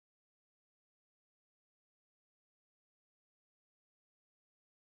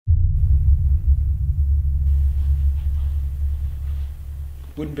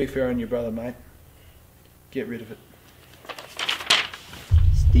Wouldn't be fair on your brother, mate. Get rid of it.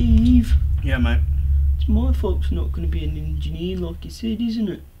 Steve, Yeah, mate. it's my fault for not going to be an engineer like you said, isn't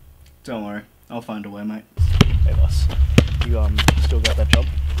it? Don't worry. I'll find a way, mate. Hey, boss. You still got that job?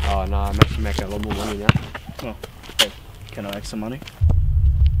 Oh no, I'm actually making a lot more money now. Oh, hey, can I make some money?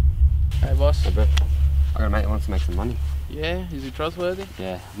 Hey boss. I bet. I got a mate that wants to make some money. Yeah, is he trustworthy?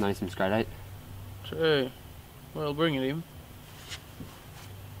 Yeah, I've known him since grade 8. True. Well, bring it in.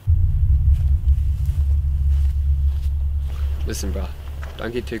 Listen, bruh,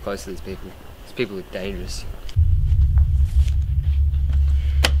 don't get too close to these people. These people are dangerous.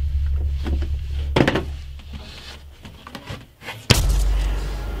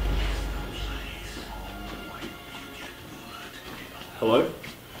 Hello?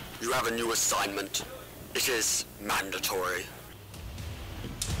 You have a new assignment. It is mandatory.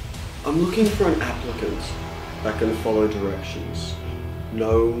 I'm looking for an applicant that can follow directions.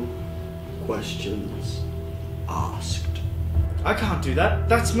 No questions asked. I can't do that.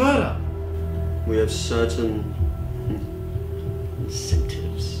 That's murder. We have certain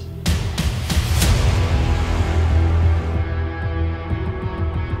incentives.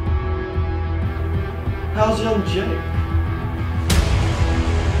 How's young Jake?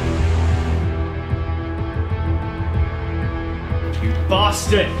 You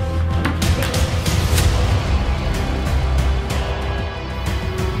bastard!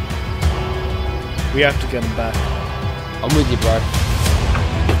 We have to get him back. I'm with you, bro.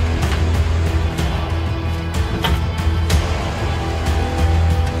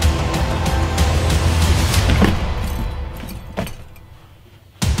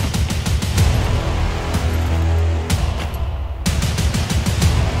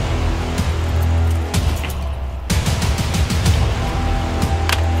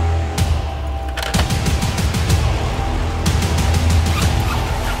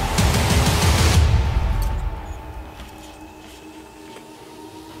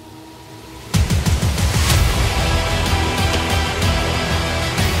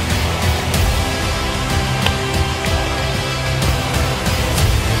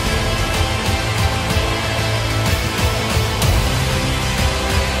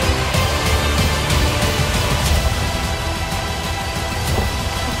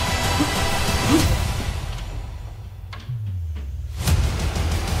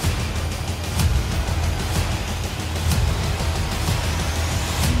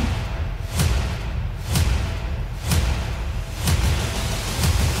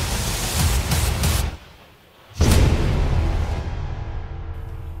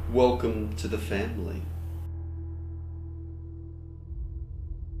 Welcome to the family.